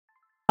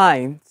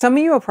Hi, some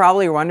of you are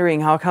probably wondering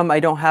how come I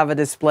don't have a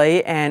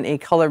display and a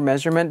color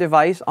measurement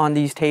device on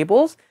these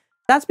tables.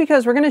 That's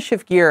because we're going to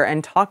shift gear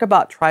and talk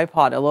about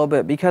tripod a little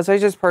bit because I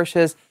just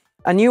purchased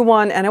a new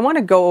one and I want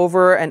to go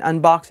over and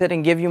unbox it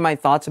and give you my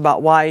thoughts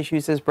about why I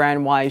choose this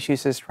brand, why I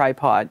choose this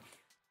tripod.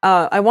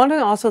 I want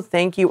to also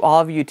thank you,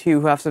 all of you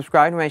too, who have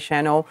subscribed to my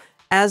channel.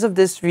 As of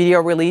this video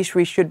release,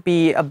 we should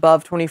be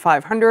above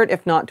 2,500,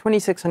 if not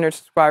 2,600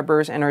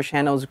 subscribers, and our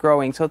channel is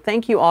growing. So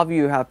thank you, all of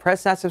you who have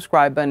pressed that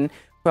subscribe button,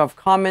 who have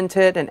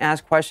commented and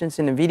asked questions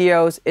in the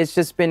videos. It's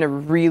just been a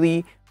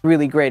really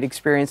great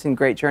experience and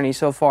great journey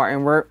so far,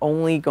 and we're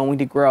only going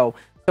to grow.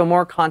 So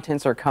more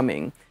contents are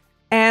coming.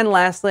 And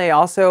lastly, I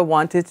also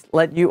wanted to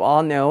let you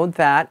all know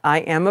that I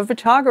am a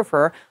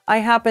photographer. I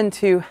happen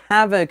to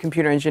have a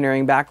computer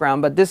engineering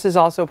background, but this is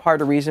also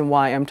part of the reason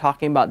why I'm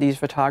talking about these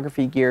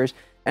photography gears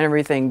and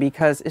everything,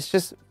 because it's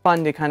just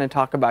fun to kind of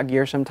talk about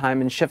gear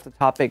sometime and shift the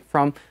topic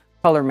from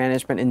color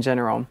management in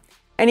general.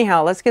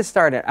 Anyhow, let's get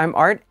started. I'm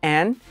Art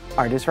and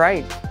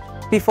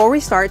ArtIsRight. Before we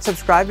start,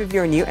 subscribe if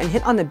you're new and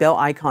hit on the bell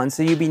icon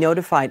so you'll be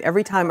notified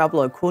every time I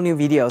upload cool new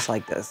videos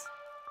like this.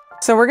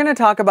 So we're going to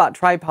talk about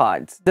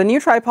tripods. The new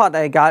tripod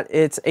I got,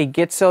 it's a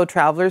Gitzo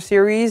Traveller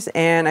series,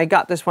 and I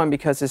got this one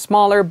because it's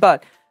smaller,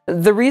 but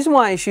the reason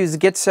why I choose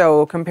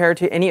Gitzo compared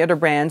to any other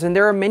brands, and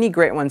there are many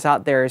great ones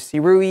out there,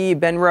 Sirui,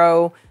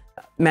 Benro,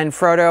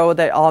 Manfrotto,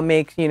 that all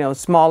make,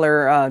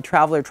 smaller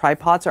traveler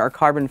tripods are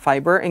carbon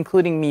fiber,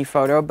 including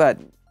MePhoto, but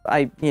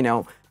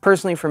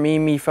personally for me,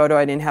 MePhoto,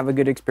 I didn't have a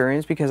good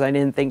experience because I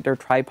didn't think their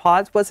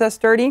tripods was as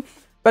sturdy.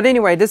 But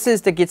anyway, this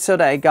is the Gitzo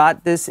that I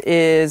got. This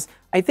is,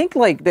 I think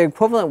like the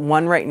equivalent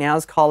one right now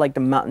is called like the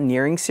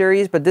Mountaineering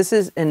series, but this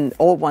is an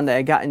old one that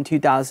I got in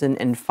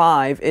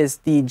 2005, is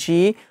the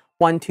G1227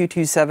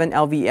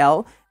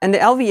 LVL. And the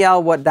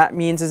LVL, what that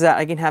means is that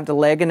I can have the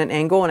leg in an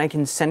angle and I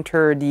can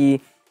center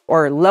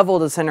or level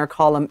the center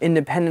column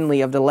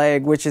independently of the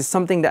leg, which is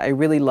something that I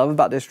really love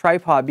about this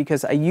tripod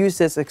because I use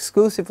this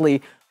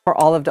exclusively for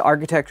all of the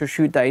architecture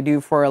shoot that I do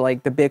for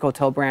like the big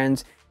hotel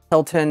brands,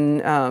 Hilton,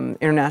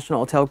 International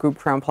Hotel Group,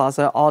 Crown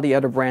Plaza, all the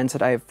other brands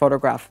that I've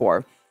photographed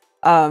for.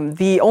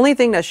 The only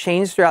thing that's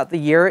changed throughout the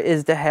year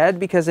is the head,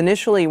 because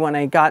initially when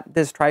I got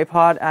this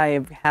tripod,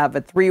 I have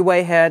a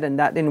 3-way head and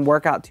that didn't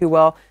work out too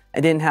well. I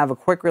didn't have a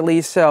quick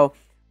release. So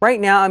right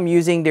now I'm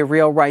using the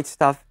ArtIsRight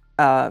stuff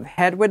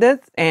head with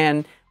it,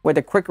 and with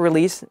a quick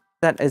release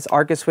that is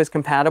ArtIsSwiss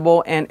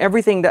compatible, and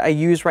everything that I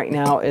use right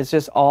now is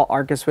just all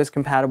ArtIsSwiss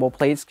compatible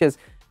plates because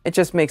it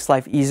just makes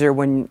life easier.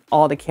 When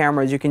all the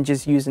cameras, you can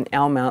just use an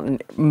L mount,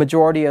 and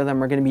majority of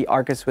them are going to be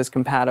ArtIsSwiss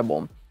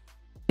compatible.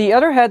 The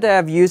other head that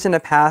I've used in the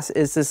past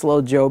is this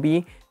little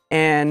Joby,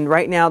 and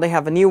right now they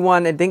have a new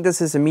one. I think this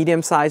is a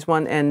medium-sized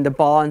one, and the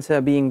ball, instead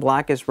of being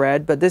black, is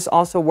red, but this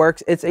also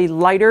works. It's a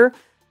lighter,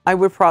 I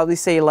would probably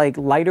say like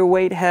lighter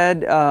weight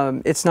head.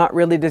 It's not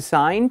really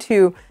designed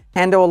to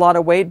handle a lot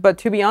of weight, but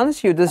to be honest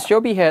with you, this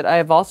Joby head, I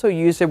have also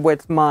used it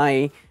with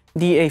my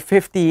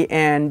DA50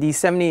 and the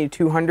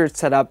 70-200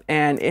 setup,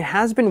 and it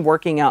has been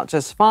working out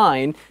just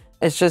fine.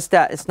 It's just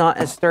that it's not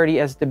as sturdy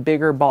as the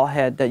bigger ball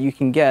head that you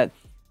can get.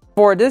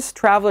 For this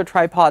traveler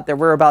tripod that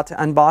we're about to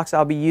unbox,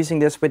 I'll be using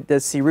this with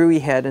the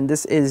Sirui head, and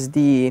this is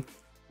the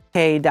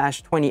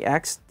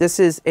K-20X. This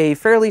is a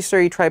fairly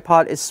sturdy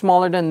tripod. It's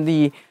smaller than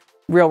the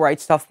ArtIsRight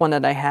stuff one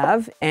that I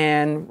have,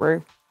 and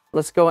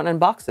let's go and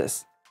unbox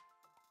this.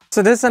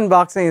 So this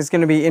unboxing is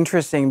going to be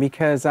interesting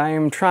because I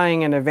am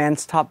trying an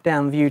advanced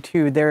top-down view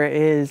too. There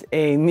is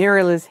a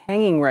mirrorless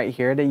hanging right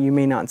here that you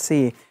may not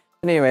see.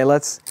 Anyway,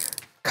 let's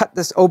cut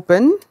this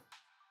open.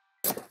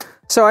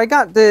 So I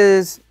got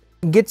this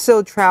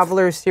Gitzo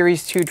Traveller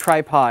Series 2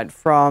 tripod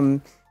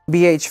from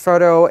BH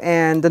Photo,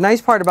 and the nice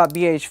part about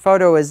BH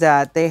Photo is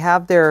that they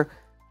have their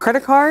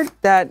credit card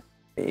that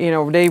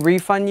they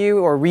refund you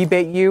or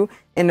rebate you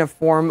in the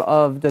form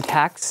of the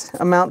tax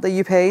amount that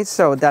you pay.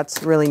 So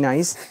that's really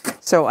nice.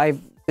 So I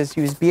just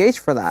use BH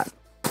for that.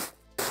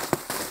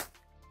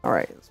 All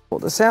right, let's pull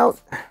this out.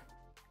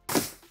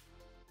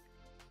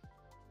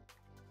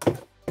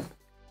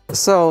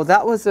 So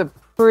that was a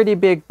pretty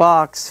big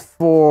box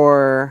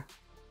for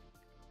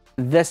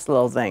this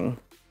little thing.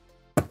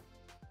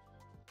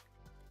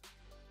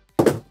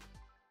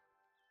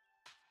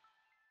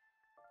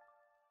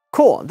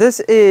 Cool. This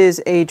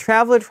is a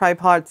Traveller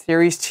Tripod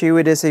Series 2.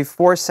 It is a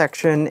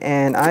 4-section,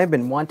 and I've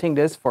been wanting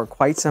this for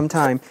quite some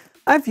time.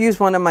 I've used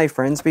one of my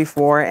friends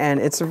before,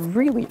 and it's a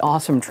really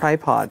awesome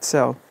tripod,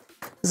 so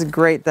it's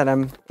great that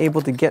I'm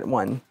able to get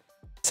one.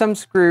 Some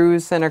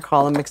screws, center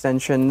column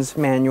extensions,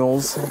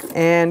 manuals,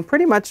 and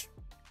pretty much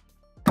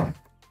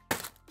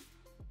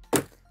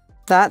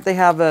that. They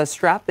have a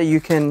strap that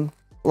you can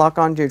lock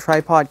onto your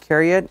tripod,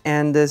 carry it,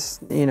 and this,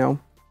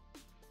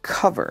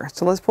 cover.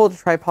 So let's pull the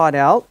tripod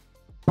out.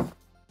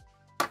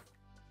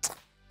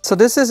 So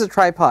this is a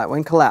tripod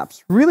when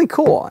collapsed. Really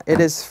cool.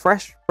 It is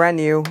fresh, brand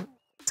new.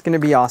 It's going to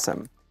be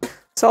awesome.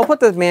 So I'll put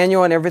the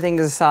manual and everything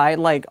to the side.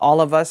 Like all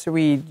of us,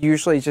 we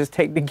usually just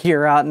take the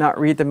gear out, not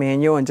read the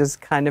manual, and just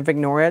kind of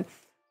ignore it.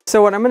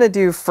 So what I'm going to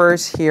do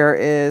first here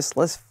is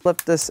let's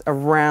flip this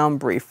around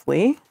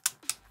briefly.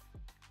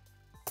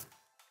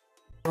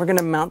 We're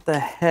gonna mount the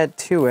head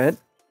to it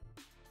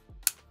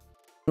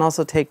and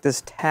also take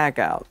this tag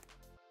out.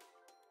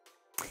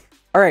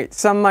 All right,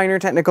 some minor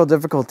technical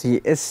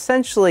difficulty.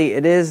 Essentially,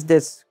 it is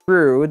this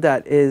screw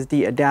that is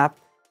the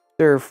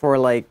adapter for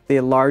like the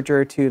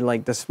larger to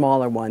like the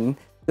smaller one.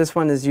 This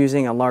one is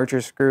using a larger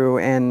screw,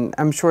 and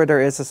I'm sure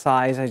there is a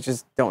size. I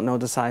just don't know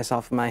the size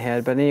off of my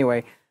head. But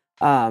anyway,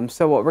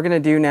 so what we're gonna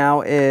do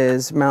now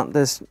is mount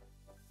this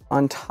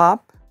on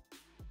top.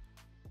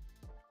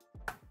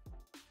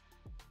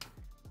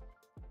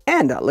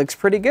 And that looks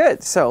pretty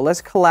good. So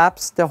let's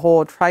collapse the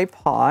whole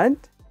tripod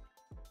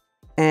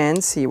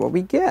and see what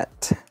we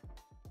get.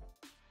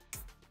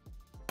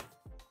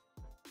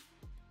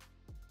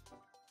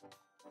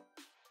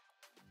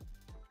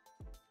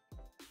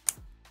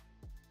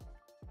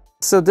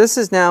 So this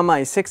is now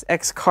my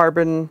 6X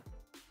carbon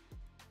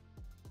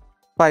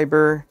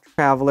fiber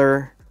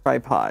traveler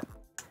tripod.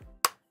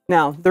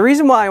 Now, the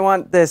reason why I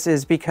want this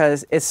is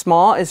because it's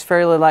small, it's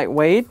fairly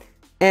lightweight,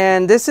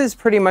 and this is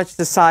pretty much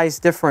the size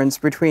difference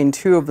between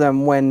two of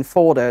them when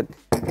folded.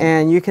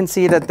 And you can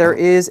see that there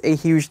is a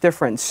huge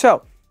difference.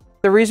 So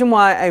the reason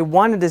why I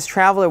wanted this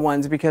traveler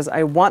one is because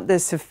I want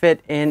this to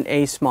fit in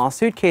a small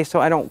suitcase, so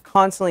I don't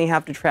constantly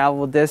have to travel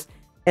with this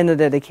in a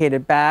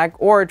dedicated bag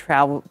or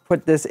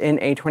put this in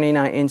a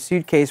 29-inch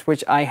suitcase,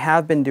 which I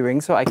have been doing,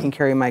 so I can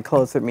carry my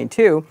clothes with me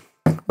too.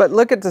 But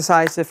look at the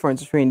size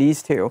difference between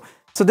these two.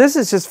 So this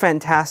is just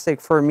fantastic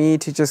for me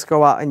to just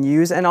go out and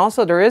use. And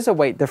also there is a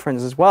weight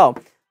difference as well.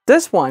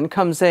 This one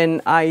comes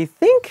in, I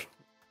think,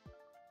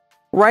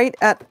 right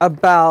at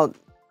about,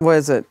 what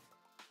is it,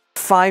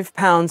 5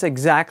 pounds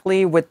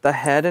exactly with the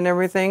head and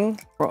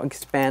everything. We'll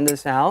expand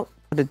this out,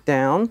 put it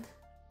down.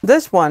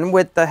 This one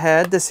with the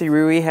head, the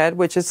Sirui head,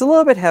 which is a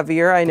little bit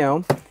heavier, I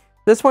know.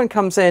 This one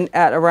comes in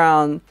at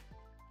around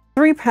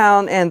 3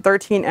 pound and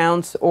 13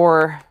 ounce,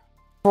 or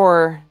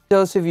for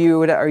those of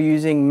you that are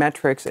using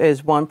metrics,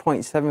 is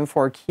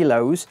 1.74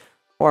 kilos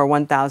or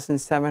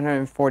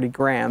 1,740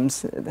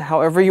 grams.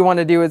 However you want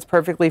to do it's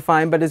perfectly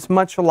fine, but it's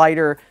much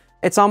lighter.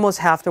 It's almost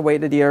half the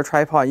weight of the other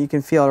tripod. You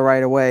can feel it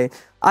right away.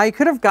 I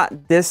could have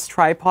got this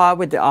tripod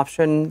with the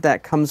option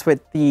that comes with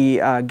the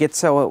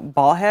Gitzo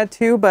ball head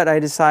too, but I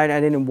decided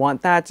I didn't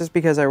want that just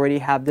because I already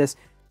have this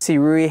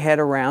Sirui head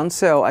around.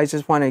 So I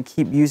just want to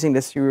keep using the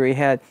Sirui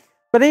head.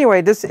 But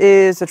anyway, this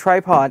is a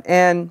tripod.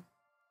 And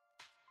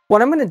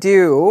what I'm going to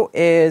do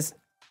is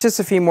just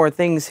a few more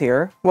things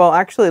here. Well,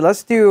 actually,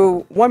 let's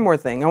do one more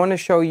thing. I want to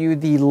show you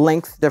the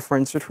length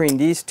difference between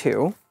these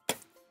two.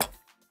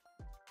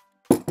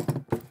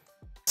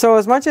 So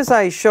as much as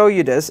I show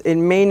you this, it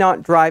may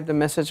not drive the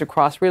message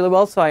across really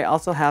well. So I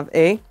also have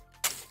a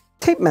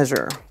tape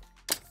measure.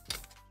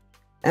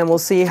 And we'll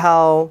see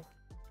how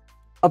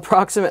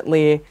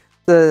approximately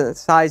the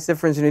size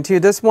difference in the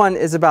two. This one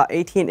is about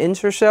 18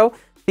 inch or so.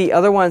 The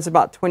other one is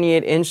about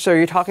 28 inch. So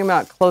you're talking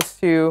about close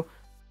to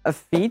a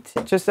feet,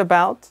 just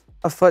about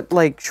a foot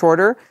like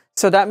shorter.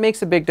 So that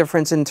makes a big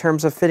difference in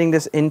terms of fitting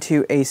this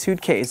into a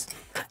suitcase.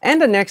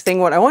 And the next thing,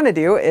 what I want to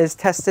do is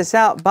test this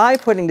out by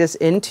putting this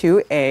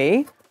into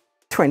a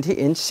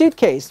 20-inch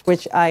suitcase,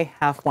 which I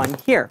have one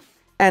here.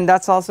 And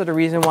that's also the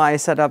reason why I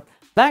set up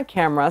that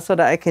camera, so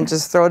that I can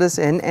just throw this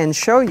in and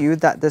show you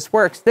that this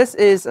works. This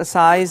is a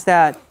size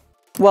that,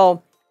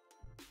 well,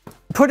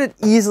 put it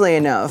easily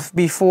enough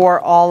before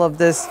all of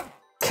this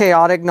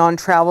chaotic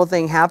non-travel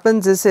thing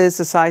happens. This is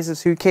the size of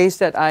suitcase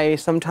that I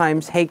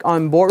sometimes take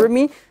on board with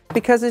me,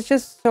 because it's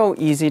just so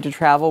easy to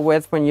travel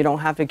with when you don't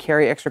have to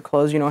carry extra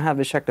clothes. You don't have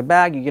to check the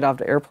bag. You get off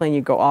the airplane,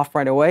 you go off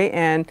right away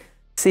and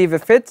see if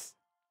it fits.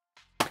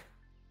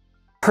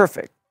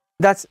 Perfect.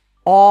 That's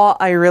all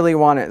I really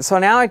wanted. So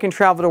now I can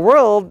travel the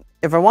world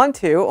if I want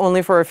to,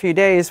 only for a few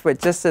days,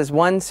 with just this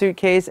one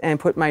suitcase and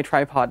put my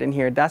tripod in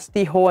here. That's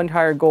the whole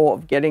entire goal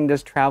of getting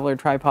this traveler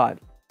tripod.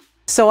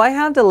 So I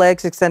have the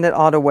legs extended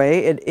all the way.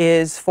 It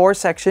is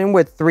 4-section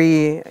with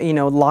 3,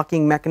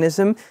 locking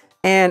mechanism.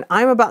 And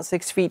I'm about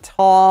 6 feet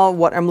tall.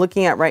 What I'm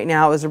looking at right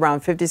now is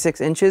around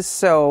 56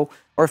 inches, or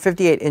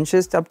 58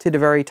 inches up to the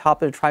very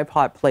top of the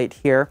tripod plate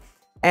here.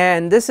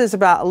 And this is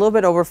about a little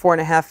bit over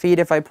 4.5 feet.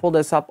 If I pull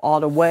this up all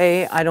the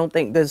way, I don't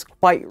think this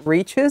quite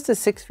reaches the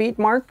 6 feet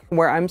mark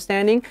where I'm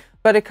standing,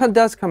 but it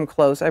does come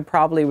close. I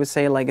probably would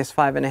say like it's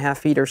 5.5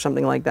 feet or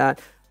something like that.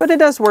 But it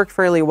does work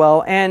fairly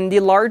well. And the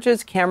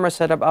largest camera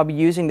setup I'll be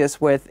using this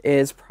with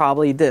is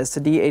probably this,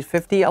 the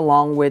D850,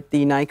 along with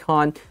the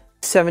Nikon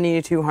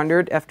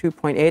 70-200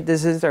 f2.8.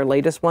 This is their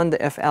latest one, the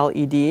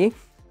FLED.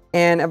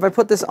 And if I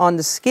put this on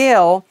the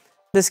scale,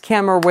 this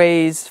camera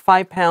weighs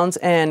 5 pounds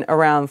and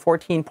around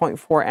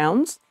 14.4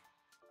 ounces.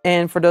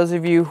 And for those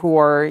of you who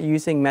are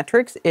using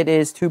metrics, it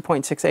is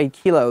 2.68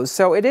 kilos.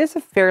 So it is a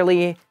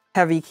fairly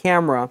heavy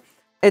camera.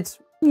 It's,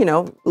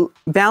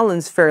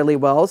 balanced fairly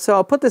well. So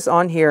I'll put this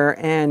on here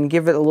and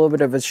give it a little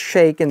bit of a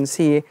shake and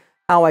see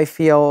how I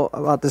feel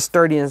about the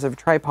sturdiness of a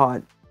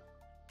tripod.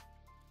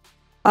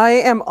 I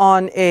am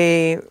on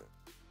a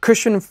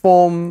cushion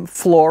foam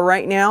floor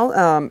right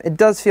now. It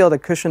does feel the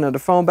cushion of the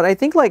foam, but I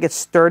think like it's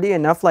sturdy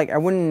enough, like I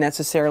wouldn't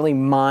necessarily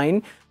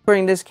mind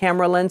putting this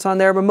camera lens on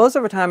there, but most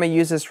of the time I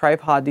use this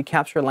tripod to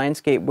capture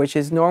landscape, which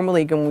is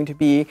normally going to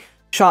be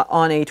shot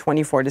on a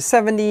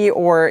 24-70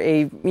 or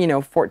a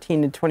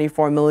 14 to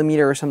 24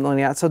 millimeter or something like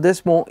that. So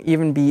this won't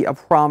even be a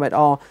problem at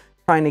all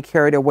trying to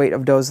carry the weight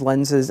of those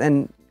lenses,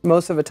 and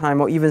most of the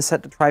time I'll even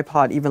set the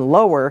tripod even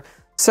lower.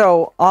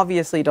 So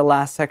obviously the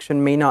last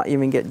section may not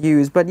even get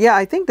used. But yeah,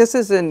 I think this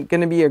is going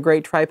to be a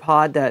great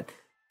tripod that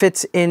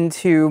fits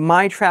into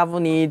my travel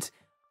needs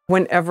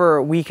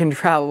whenever we can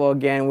travel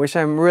again, which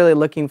I'm really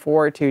looking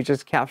forward to,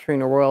 just capturing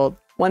the world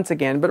once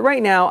again. But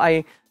right now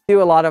I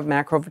do a lot of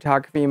macro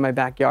photography in my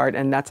backyard,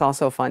 and that's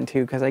also fun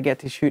too because I get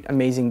to shoot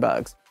amazing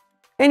bugs.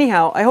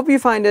 Anyhow, I hope you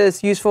find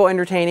this useful,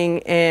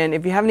 entertaining, and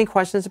if you have any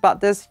questions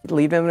about this,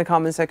 leave them in the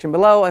comment section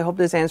below. I hope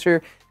this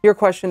answered your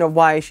question of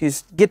why I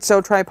choose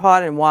Gitzo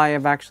tripod and why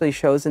I've actually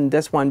chosen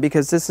this one,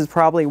 because this is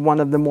probably one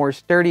of the more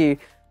sturdier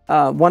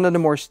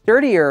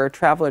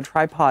traveler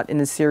tripod in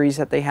the series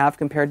that they have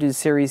compared to the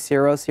Series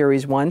 0,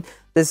 Series 1.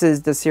 This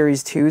is the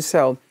Series 2,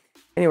 so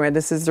anyway,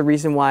 this is the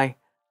reason why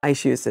I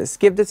choose this.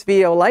 Give this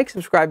video a like,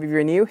 subscribe if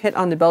you're new, hit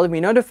on the bell to be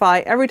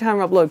notified every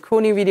time I upload cool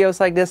new videos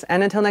like this,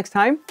 and until next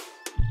time,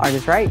 Art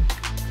is right.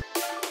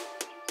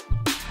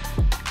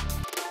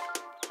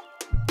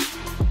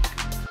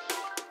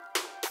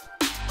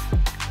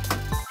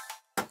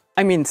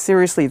 I mean,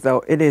 seriously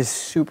though, it is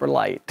super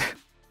light.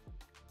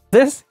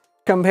 This,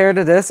 compared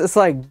to this, it's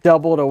like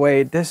double the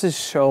weight. This is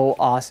so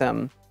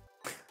awesome.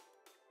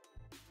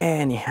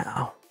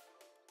 Anyhow.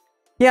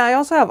 Yeah, I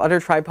also have other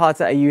tripods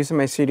that I use in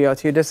my studio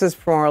too. This is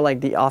for like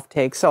the off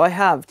take. So I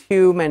have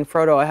two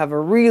Manfrotto. I have a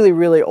really,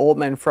 really old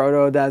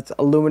Manfrotto that's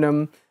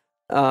aluminum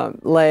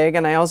leg,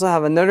 and I also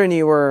have another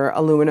newer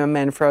aluminum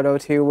Manfrotto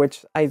too,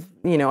 which I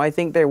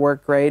think they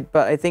work great,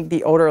 but I think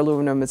the older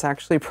aluminum is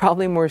actually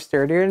probably more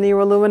sturdier than the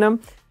newer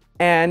aluminum.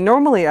 And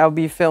normally I'll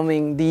be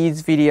filming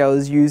these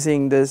videos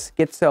using this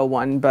Gitzo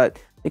one, but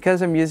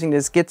because I'm using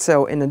this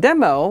Gitzo in the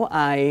demo,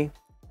 I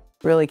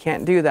really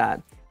can't do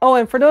that. Oh,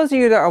 and for those of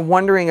you that are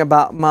wondering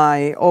about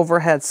my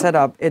overhead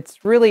setup,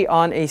 it's really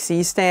on a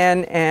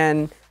C-stand,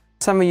 and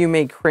some of you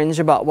may cringe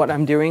about what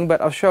I'm doing, but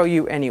I'll show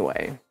you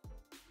anyway.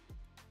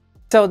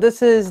 So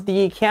this is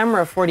the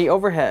camera for the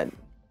overhead.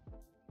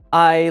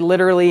 I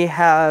literally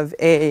have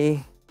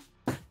a,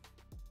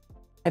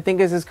 I think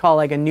this is called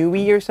like a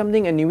Nui or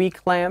something, a Nui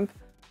clamp,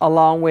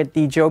 along with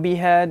the Joby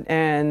head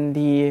and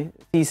the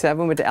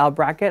C7 with the L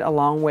bracket,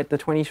 along with the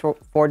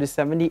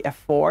 24-70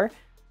 f4.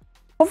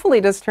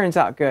 Hopefully this turns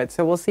out good,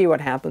 so we'll see what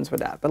happens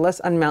with that. But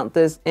let's unmount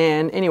this,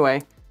 and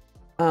anyway,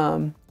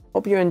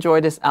 hope you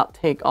enjoyed this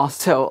outtake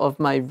also of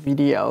my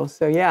video.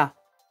 So yeah,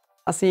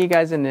 I'll see you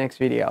guys in the next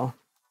video.